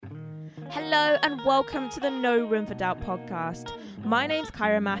Hello and welcome to the No Room for Doubt podcast. My name's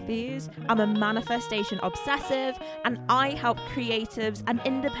Kyra Matthews. I'm a manifestation obsessive and I help creatives and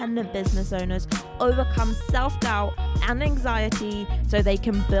independent business owners overcome self-doubt and anxiety so they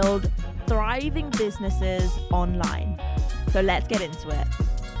can build thriving businesses online. So let's get into it.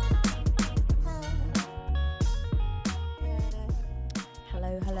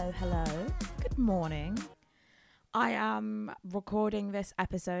 Hello. Good morning. I am recording this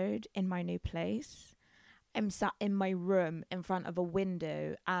episode in my new place. I'm sat in my room in front of a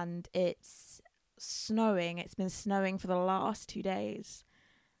window and it's snowing. It's been snowing for the last 2 days.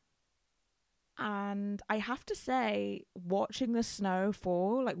 And I have to say, watching the snow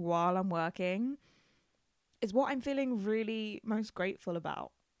fall while I'm working is what I'm feeling really most grateful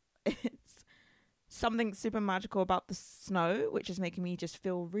about. It's something super magical about the snow, which is making me just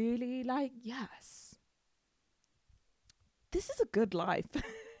feel really yes. This is a good life.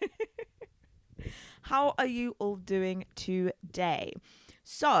 How are you all doing today?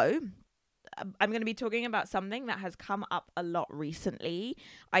 So, I'm going to be talking about something that has come up a lot recently.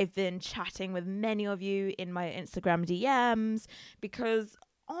 I've been chatting with many of you in my Instagram DMs because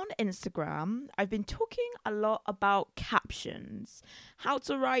on Instagram, I've been talking a lot about captions, how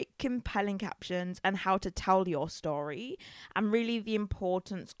to write compelling captions and how to tell your story, and really the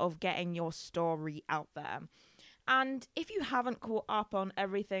importance of getting your story out there. And if you haven't caught up on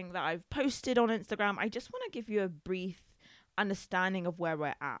everything that I've posted on Instagram, I just want to give you a brief understanding of where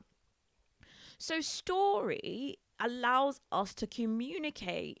we're at. So story allows us to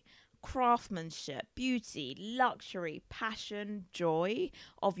communicate craftsmanship, beauty, luxury, passion, joy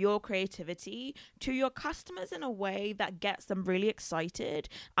of your creativity to your customers in a way that gets them really excited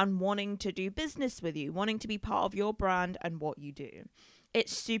and wanting to do business with you, wanting to be part of your brand and what you do.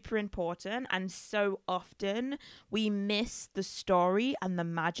 It's super important, and so often we miss the story and the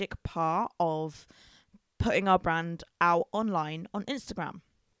magic part of putting our brand out online on Instagram.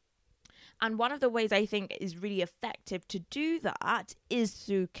 And one of the ways I think is really effective to do that is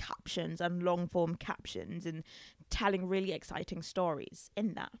through captions and long form captions and telling really exciting stories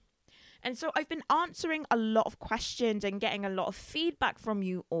in that. And so I've been answering a lot of questions and getting a lot of feedback from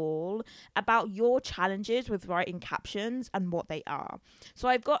you all about your challenges with writing captions and what they are. So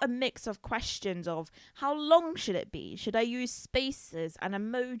I've got a mix of questions of how long should it be? Should I use spaces and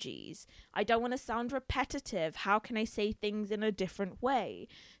emojis? I don't want to sound repetitive. How can I say things in a different way?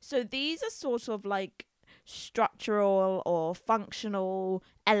 So these are sort of structural or functional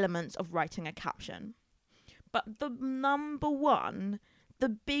elements of writing a caption. But the number one, the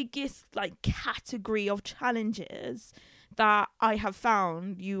biggest category of challenges that I have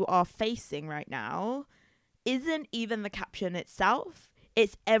found you are facing right now isn't even the caption itself.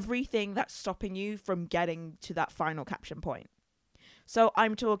 It's everything that's stopping you from getting to that final caption point. So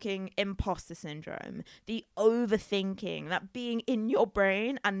I'm talking imposter syndrome, the overthinking, that being in your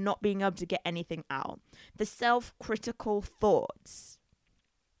brain and not being able to get anything out, the self-critical thoughts.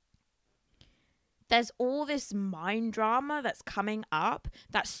 There's all this mind drama that's coming up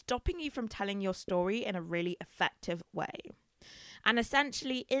that's stopping you from telling your story in a really effective way. And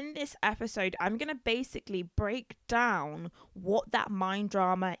essentially in this episode, I'm going to basically break down what that mind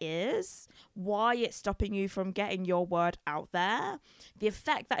drama is, why it's stopping you from getting your word out there, the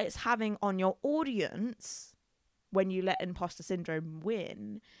effect that it's having on your audience when you let imposter syndrome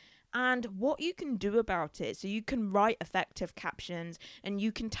win, and what you can do about it so you can write effective captions and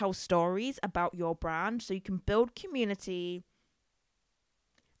you can tell stories about your brand so you can build community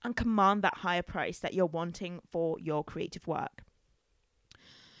and command that higher price that you're wanting for your creative work.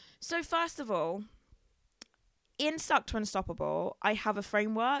 So first of all, in Stuck to Unstoppable, I have a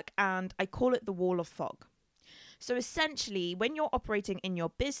framework and I call it the wall of fog. So essentially, when you're operating in your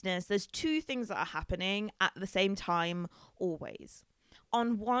business, there's two things that are happening at the same time always.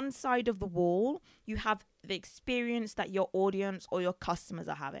 On one side of the wall, you have the experience that your audience or your customers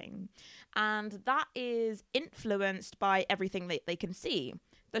are having. And that is influenced by everything that they can see.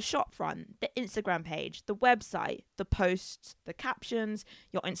 The shop front, the Instagram page, the website, the posts, the captions,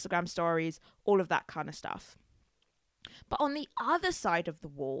 your Instagram stories, all of that kind of stuff. But on the other side of the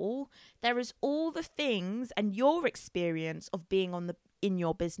wall, there is all the things and your experience of being in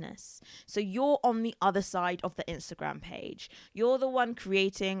your business. So you're on the other side of the Instagram page. You're the one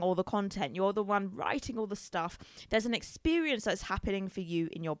creating all the content. You're the one writing all the stuff. There's an experience that's happening for you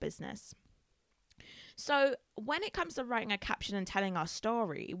in your business. So when it comes to writing a caption and telling our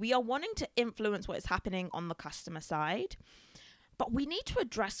story, we are wanting to influence what is happening on the customer side. But we need to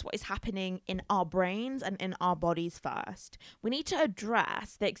address what is happening in our brains and in our bodies first. We need to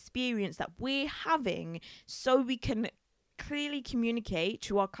address the experience that we're having so we can clearly communicate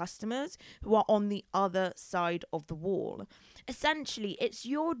to our customers who are on the other side of the wall. Essentially, it's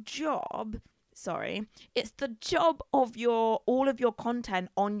the job of all of your content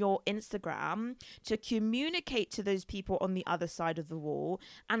on your Instagram to communicate to those people on the other side of the wall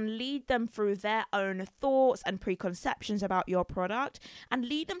and lead them through their own thoughts and preconceptions about your product, and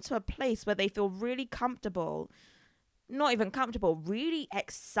lead them to a place where they feel really comfortable, not even comfortable, really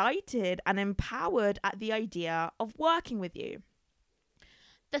excited and empowered at the idea of working with you.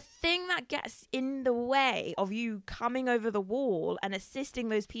 The thing that gets in the way of you coming over the wall and assisting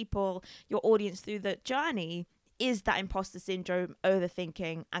those people, your audience, through the journey is that imposter syndrome,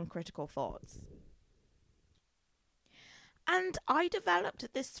 overthinking, and critical thoughts. And I developed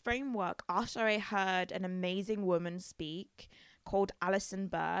this framework after I heard an amazing woman speak called Alison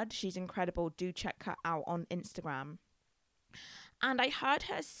Bird. She's incredible. Do check her out on Instagram. And I heard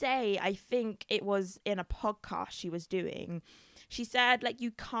her say, I think it was in a podcast she was doing, she said, like,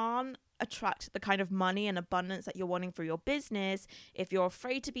 you can't attract the kind of money and abundance that you're wanting for your business if you're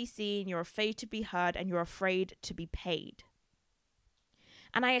afraid to be seen, you're afraid to be heard, and you're afraid to be paid.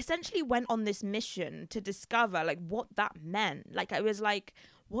 And I essentially went on this mission to discover, like, what that meant. Like, I was like,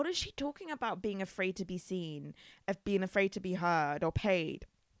 what is she talking about, being afraid to be seen, of being afraid to be heard or paid?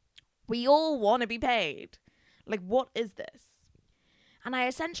 We all want to be paid. Like, what is this? And I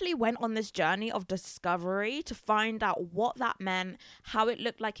essentially went on this journey of discovery to find out what that meant, how it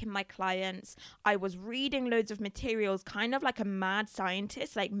looked like in my clients. I was reading loads of materials, kind of like a mad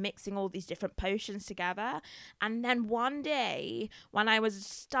scientist, like mixing all these different potions together. And then one day when I was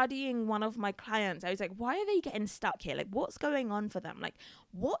studying one of my clients, I was like, why are they getting stuck here? Like, what's going on for them? Like,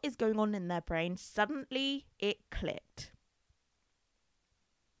 what is going on in their brain? Suddenly it clicked.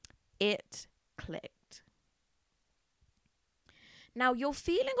 It clicked. Now, your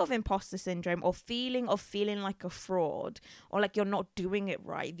feeling of imposter syndrome, or feeling like a fraud, or like you're not doing it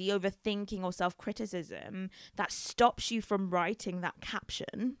right, the overthinking or self-criticism that stops you from writing that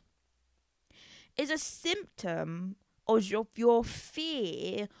caption, is a symptom of your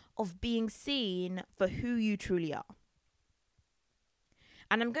fear of being seen for who you truly are.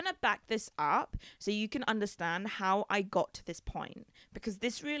 And I'm going to back this up so you can understand how I got to this point, because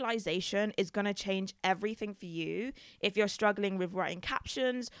this realization is going to change everything for you if you're struggling with writing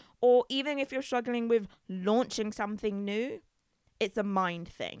captions, or even if you're struggling with launching something new. It's a mind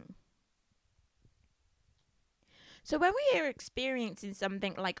thing. So when we are experiencing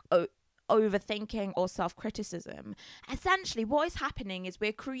something like overthinking or self-criticism, essentially what is happening is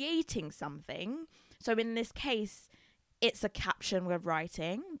we're creating something. So in this case, it's a caption we're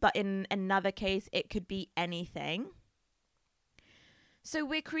writing, but in another case, it could be anything. So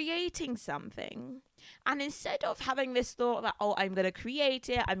we're creating something, and instead of having this thought that, oh, I'm going to create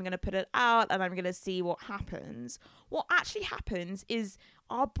it, I'm going to put it out, and I'm going to see what happens, what actually happens is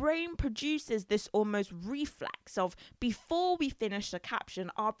our brain produces this almost reflex of, before we finish the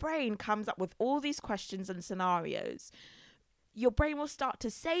caption, our brain comes up with all these questions and scenarios. Your brain will start to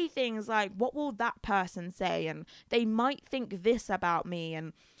say things like, what will that person say? And they might think this about me.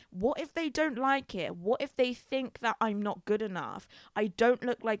 And what if they don't like it? What if they think that I'm not good enough? I don't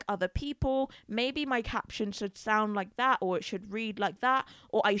look like other people. Maybe my caption should sound like that, or it should read like that,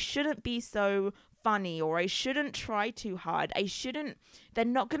 or I shouldn't be so funny, or I shouldn't try too hard. They're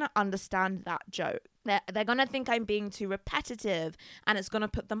not going to understand that joke. They're going to think I'm being too repetitive, and it's going to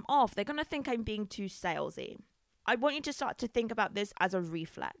put them off. They're going to think I'm being too salesy. I want you to start to think about this as a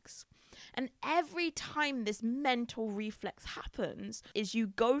reflex. And every time this mental reflex happens, is you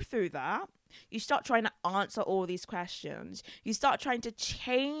go through that, you start trying to answer all these questions, you start trying to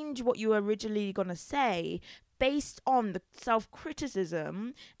change what you were originally going to say based on the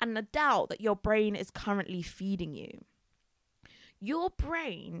self-criticism and the doubt that your brain is currently feeding you. Your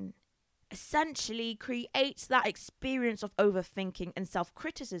brain essentially creates that experience of overthinking and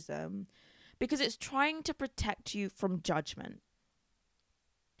self-criticism because it's trying to protect you from judgment.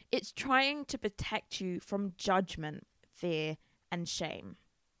 It's trying to protect you from judgment, fear, and shame.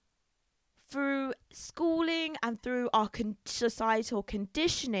 Through schooling and through our societal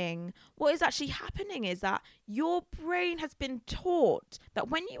conditioning, what is actually happening is that your brain has been taught that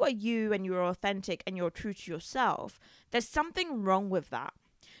when you are you and you're authentic and you're true to yourself, there's something wrong with that.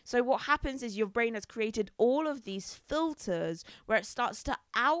 So what happens is your brain has created all of these filters where it starts to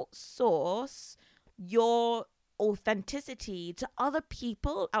outsource your authenticity to other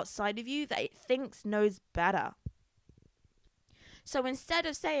people outside of you that it thinks knows better. So instead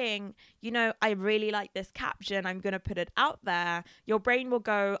of saying, I really like this caption, I'm going to put it out there, your brain will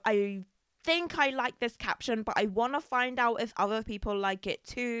go, I think I like this caption, but I want to find out if other people like it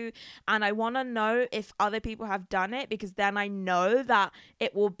too. And I want to know if other people have done it, because then I know that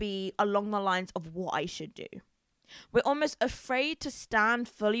it will be along the lines of what I should do. We're almost afraid to stand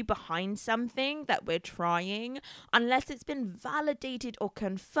fully behind something that we're trying unless it's been validated or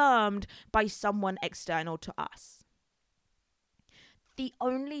confirmed by someone external to us. The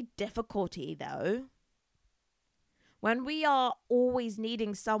only difficulty, though, when we are always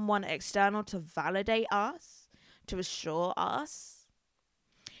needing someone external to validate us, to assure us,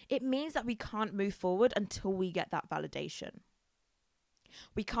 it means that we can't move forward until we get that validation.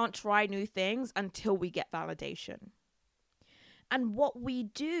 We can't try new things until we get validation. And what we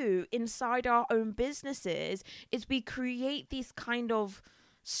do inside our own businesses is we create this kind of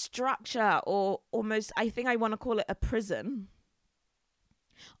structure, or almost, I think I want to call it a prison,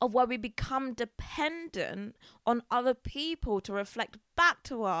 of where we become dependent on other people to reflect back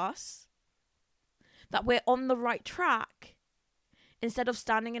to us that we're on the right track, instead of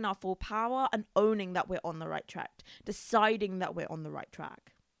standing in our full power and owning that we're on the right track, deciding that we're on the right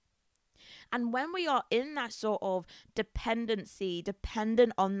track. And when we are in that sort of dependency,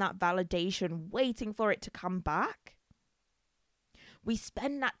 dependent on that validation, waiting for it to come back, we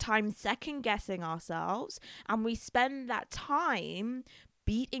spend that time second guessing ourselves, and we spend that time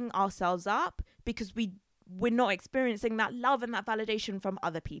beating ourselves up because we're not experiencing that love and that validation from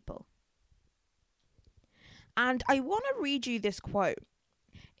other people. And I want to read you this quote.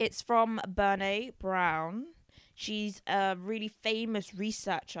 It's from Brené Brown. She's a really famous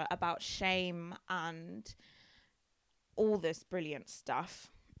researcher about shame and all this brilliant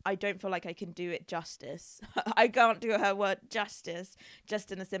stuff. I don't feel like I can do it justice. I can't do her word justice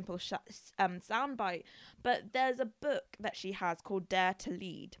just in a simple soundbite. But there's a book that she has called Dare to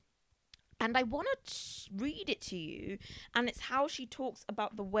Lead. And I want to read it to you. And it's how she talks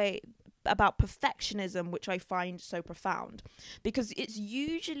about about perfectionism, which I find so profound, because it's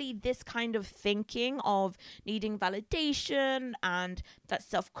usually this kind of thinking of needing validation and that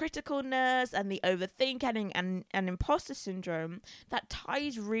self-criticalness and the overthinking and imposter syndrome that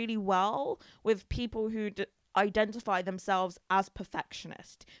ties really well with people who identify themselves as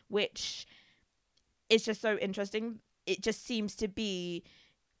perfectionist, which is just so interesting. It just seems to be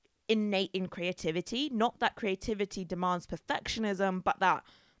innate in creativity, not that creativity demands perfectionism, but that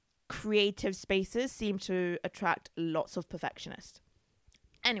creative spaces seem to attract lots of perfectionists.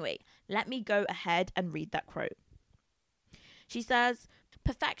 Anyway, let me go ahead and read that quote. She says,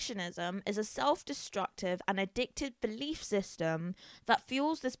 "Perfectionism is a self-destructive and addictive belief system that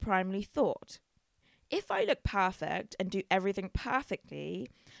fuels this primary thought. If I look perfect and do everything perfectly,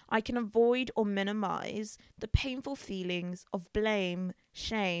 I can avoid or minimize the painful feelings of blame,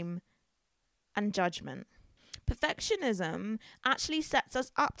 shame, and judgment. Perfectionism actually sets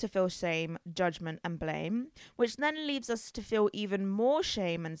us up to feel shame, judgment, and blame, which then leaves us to feel even more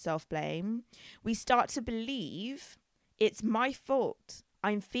shame and self-blame. We start to believe it's my fault.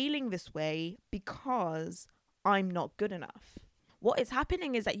 I'm feeling this way because I'm not good enough." What is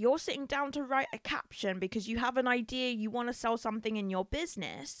happening is that you're sitting down to write a caption because you have an idea, you want to sell something in your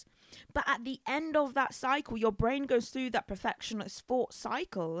business. But at the end of that cycle, your brain goes through that perfectionist thought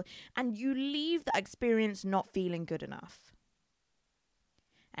cycle and you leave that experience not feeling good enough.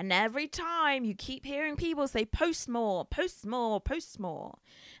 And every time you keep hearing people say, post more, post more, post more.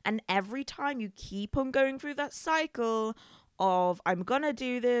 And every time you keep on going through that cycle of, I'm going to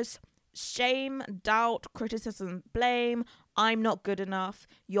do this, shame, doubt, criticism, blame, I'm not good enough,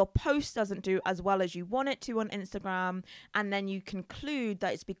 your post doesn't do as well as you want it to on Instagram, and then you conclude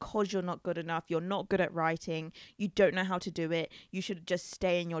that it's because you're not good enough, you're not good at writing, you don't know how to do it, you should just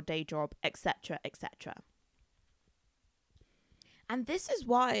stay in your day job, etc., etc. And this is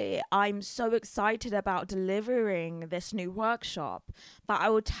why I'm so excited about delivering this new workshop that I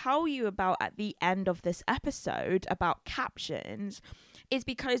will tell you about at the end of this episode about captions, is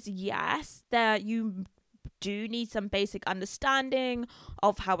because yes, you do need some basic understanding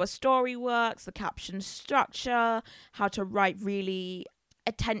of how a story works, the caption structure, how to write really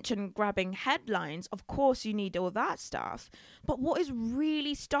attention-grabbing headlines. Of course, you need all that stuff. But what is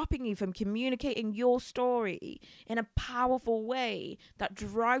really stopping you from communicating your story in a powerful way that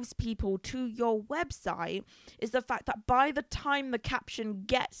drives people to your website is the fact that by the time the caption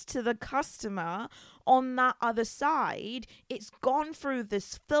gets to the customer on that other side, it's gone through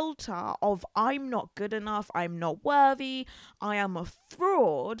this filter of I'm not good enough, I'm not worthy, I am a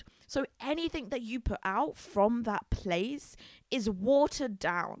fraud. So anything that you put out from that place is watered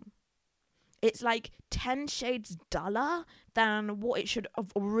down. It's like 10 shades duller than what it should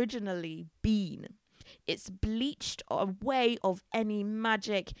have originally been. It's bleached away of any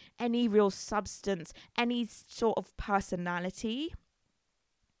magic, any real substance, any sort of personality.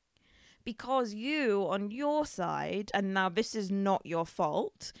 Because you, on your side, and now this is not your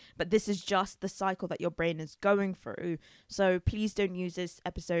fault, but this is just the cycle that your brain is going through. So please don't use this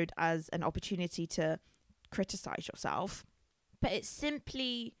episode as an opportunity to criticize yourself. But it's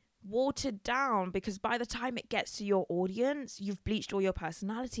simply watered down because by the time it gets to your audience, you've bleached all your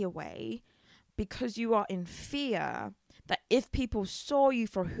personality away because you are in fear that if people saw you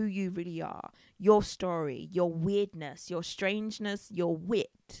for who you really are, your story, your weirdness, your strangeness, your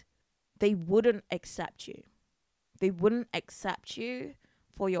wit, they wouldn't accept you. They wouldn't accept you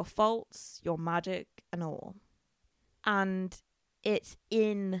for your faults, your magic, and all. And it's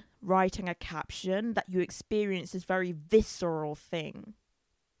in writing a caption that you experience this very visceral thing.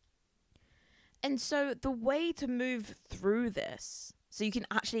 And so the way to move through this, so you can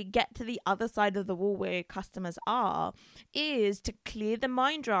actually get to the other side of the wall where your customers are, is to clear the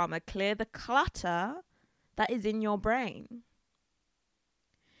mind drama, clear the clutter that is in your brain.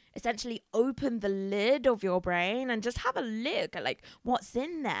 Essentially open the lid of your brain and just have a look at like what's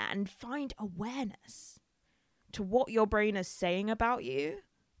in there and find awareness to what your brain is saying about you,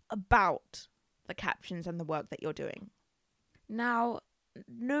 about the captions and the work that you're doing. Now,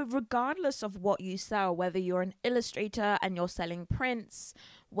 no, regardless of what you sell, whether you're an illustrator and you're selling prints,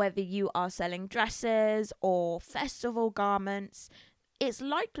 whether you are selling dresses or festival garments, it's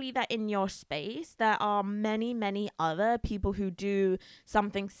likely that in your space, there are many, many other people who do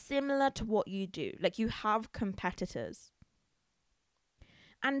something similar to what you do. Like you have competitors.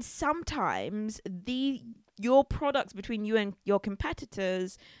 And sometimes your products between you and your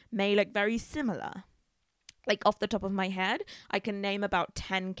competitors may look very similar. Like off the top of my head, I can name about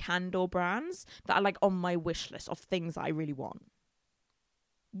 10 candle brands that are like on my wish list of things I really want.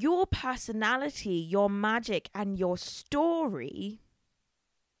 Your personality, your magic, and your story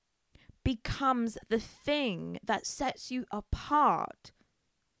becomes the thing that sets you apart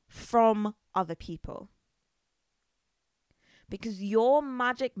from other people. Because your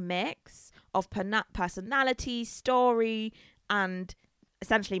magic mix of personality, story, and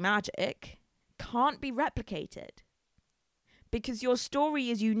essentially magic can't be replicated. Because your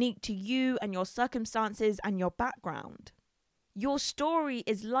story is unique to you and your circumstances and your background. Your story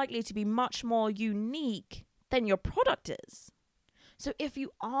is likely to be much more unique than your product is. So if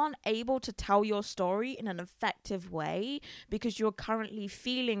you aren't able to tell your story in an effective way because you're currently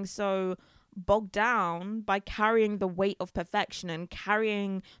feeling so bogged down by carrying the weight of perfection and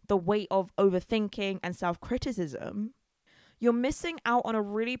carrying the weight of overthinking and self-criticism, you're missing out on a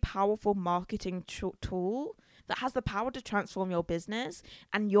really powerful marketing tool that has the power to transform your business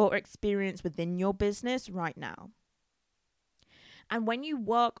and your experience within your business right now. And when you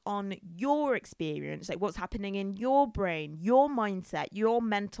work on your experience, like what's happening in your brain, your mindset, your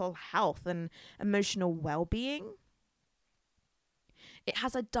mental health and emotional well-being, it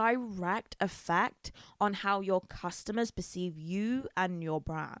has a direct effect on how your customers perceive you and your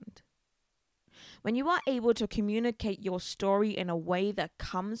brand. When you are able to communicate your story in a way that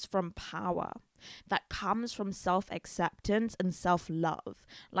comes from power, that comes from self-acceptance and self-love,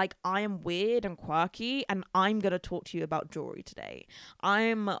 like I am weird and quirky and I'm going to talk to you about jewelry today.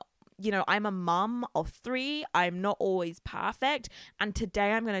 I'm a mum of 3. I'm not always perfect. And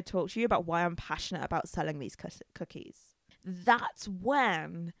today I'm going to talk to you about why I'm passionate about selling these cookies. That's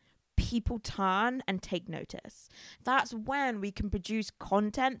when people turn and take notice. That's when we can produce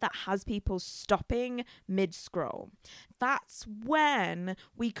content that has people stopping mid-scroll. That's when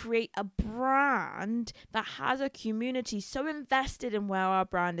we create a brand that has a community so invested in where our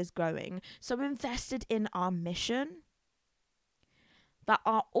brand is going, so invested in our mission, that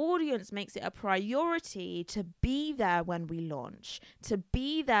our audience makes it a priority to be there when we launch, to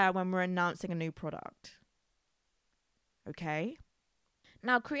be there when we're announcing a new product. Okay?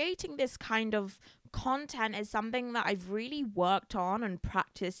 Now, creating this kind of content is something that I've really worked on and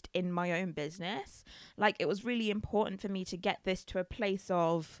practiced in my own business. Like, it was really important for me to get this to a place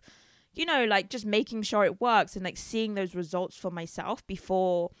of, like just making sure it works and like seeing those results for myself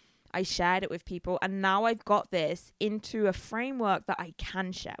before I shared it with people. And now I've got this into a framework that I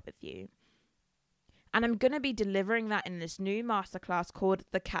can share with you. And I'm going to be delivering that in this new masterclass called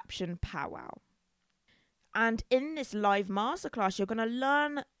the Caption Powwow. And in this live masterclass, you're going to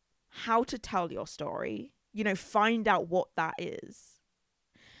learn how to tell your story, find out what that is.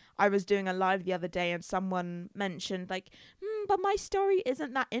 I was doing a live the other day and someone mentioned but my story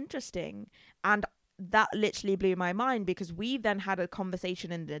isn't that interesting. And that literally blew my mind because we then had a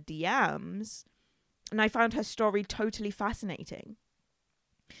conversation in the DMs and I found her story totally fascinating.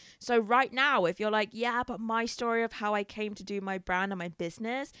 So right now, if you're like, yeah, but my story of how I came to do my brand and my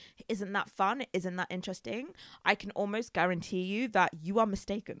business, isn't that fun? Isn't that interesting? I can almost guarantee you that you are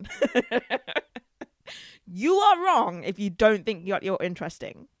mistaken. You are wrong if you don't think you're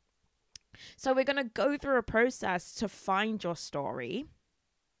interesting. So we're going to go through a process to find your story.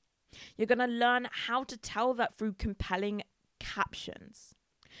 You're going to learn how to tell that through compelling captions.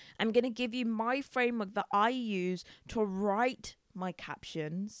 I'm going to give you my framework that I use to write my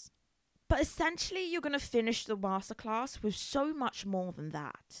captions. But essentially, you're going to finish the masterclass with so much more than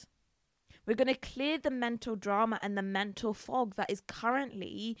that. We're going to clear the mental drama and the mental fog that is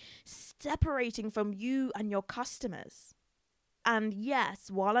currently separating from you and your customers. And yes,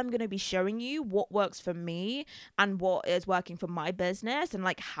 while I'm going to be showing you what works for me and what is working for my business and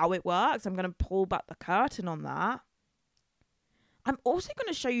like how it works, I'm going to pull back the curtain on that. I'm also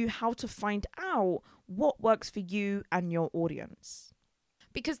going to show you how to find out what works for you and your audience.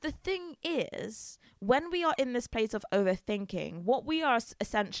 Because the thing is, when we are in this place of overthinking, what we are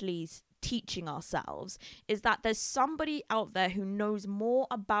essentially teaching ourselves is that there's somebody out there who knows more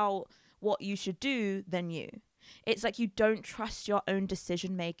about what you should do than you. It's like you don't trust your own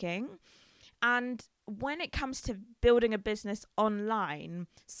decision making. And when it comes to building a business online,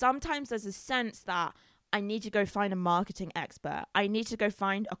 sometimes there's a sense that I need to go find a marketing expert. I need to go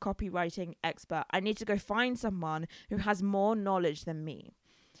find a copywriting expert. I need to go find someone who has more knowledge than me.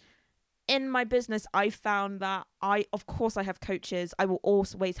 In my business, I found that of course I have coaches. I will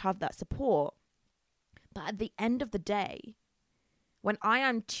always have that support. But at the end of the day, when I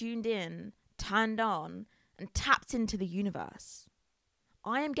am tuned in, turned on, and tapped into the universe,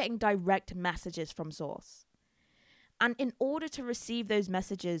 I am getting direct messages from source. And in order to receive those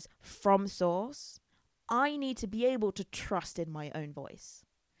messages from source, I need to be able to trust in my own voice.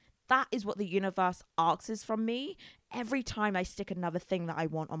 That is what the universe asks from me every time I stick another thing that I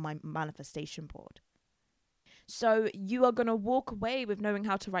want on my manifestation board. So you are going to walk away with knowing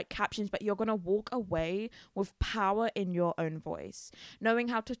how to write captions, but you're going to walk away with power in your own voice, knowing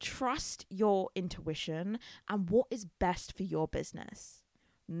how to trust your intuition and what is best for your business.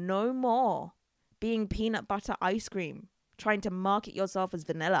 No more being peanut butter ice cream, trying to market yourself as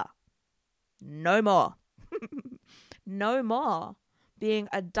vanilla. No more. No more being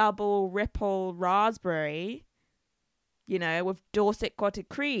a double ripple raspberry, with Dorset clotted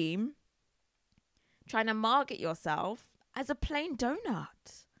cream, trying to market yourself as a plain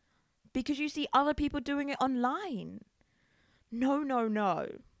donut because you see other people doing it online. No.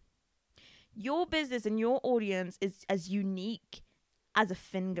 Your business and your audience is as unique as a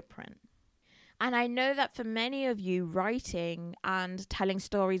fingerprint. And I know that for many of you, writing and telling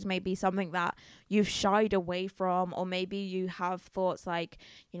stories may be something that you've shied away from, or maybe you have thoughts like,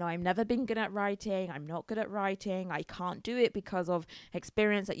 I've never been good at writing. I'm not good at writing. I can't do it because of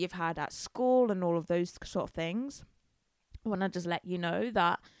experience that you've had at school and all of those sort of things. I want to just let you know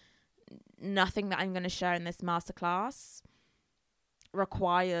that nothing that I'm going to share in this masterclass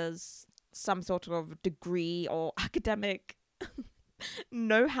requires some sort of degree or academic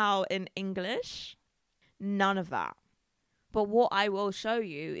know-how in English. None of that. But what I will show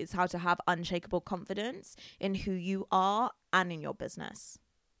you is how to have unshakable confidence in who you are and in your business.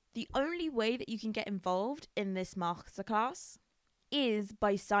 The only way that you can get involved in this masterclass is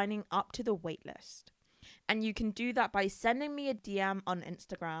by signing up to the waitlist. And you can do that by sending me a DM on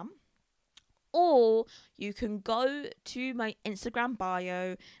Instagram, or you can go to my Instagram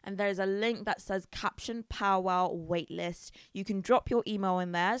bio and there's a link that says Caption Powwow Waitlist. You can drop your email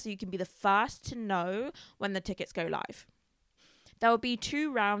in there so you can be the first to know when the tickets go live. There will be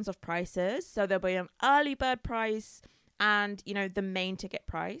 2 rounds of prices. So there'll be an early bird price and, the main ticket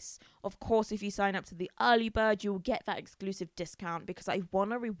price. Of course, if you sign up to the early bird, you'll get that exclusive discount because I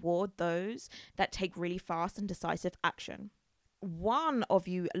want to reward those that take really fast and decisive action. One of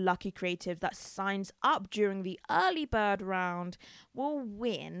you lucky creatives that signs up during the early bird round will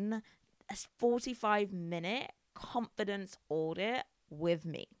win a 45-minute confidence audit with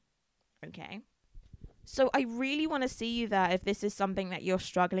me. Okay? So I really want to see you there if this is something that you're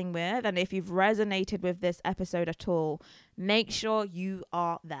struggling with, and if you've resonated with this episode at all, make sure you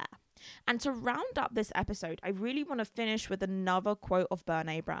are there. And to round up this episode, I really want to finish with another quote of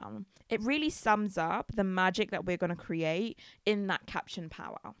Brené Brown. It really sums up the magic that we're going to create in that caption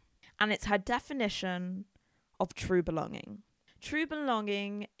power. And it's her definition of true belonging. True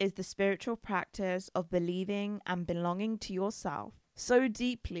belonging is the spiritual practice of believing and belonging to yourself so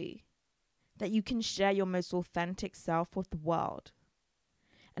deeply that you can share your most authentic self with the world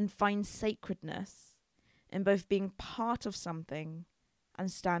and find sacredness in both being part of something and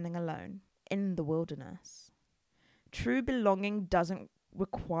standing alone in the wilderness. True belonging doesn't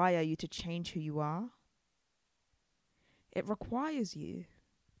require you to change who you are. It requires you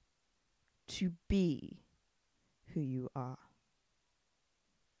to be who you are.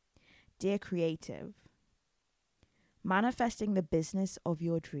 Dear creative, manifesting the business of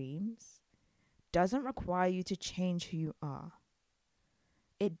your dreams doesn't require you to change who you are.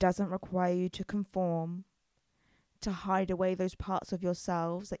 It doesn't require you to conform, to hide away those parts of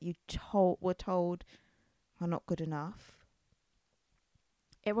yourselves that you were told are not good enough.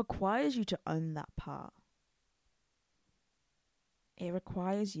 It requires you to own that part. It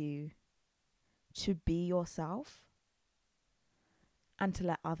requires you to be yourself and to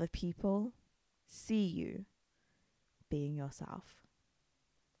let other people see you being yourself.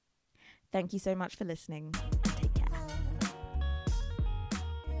 Thank you so much for listening.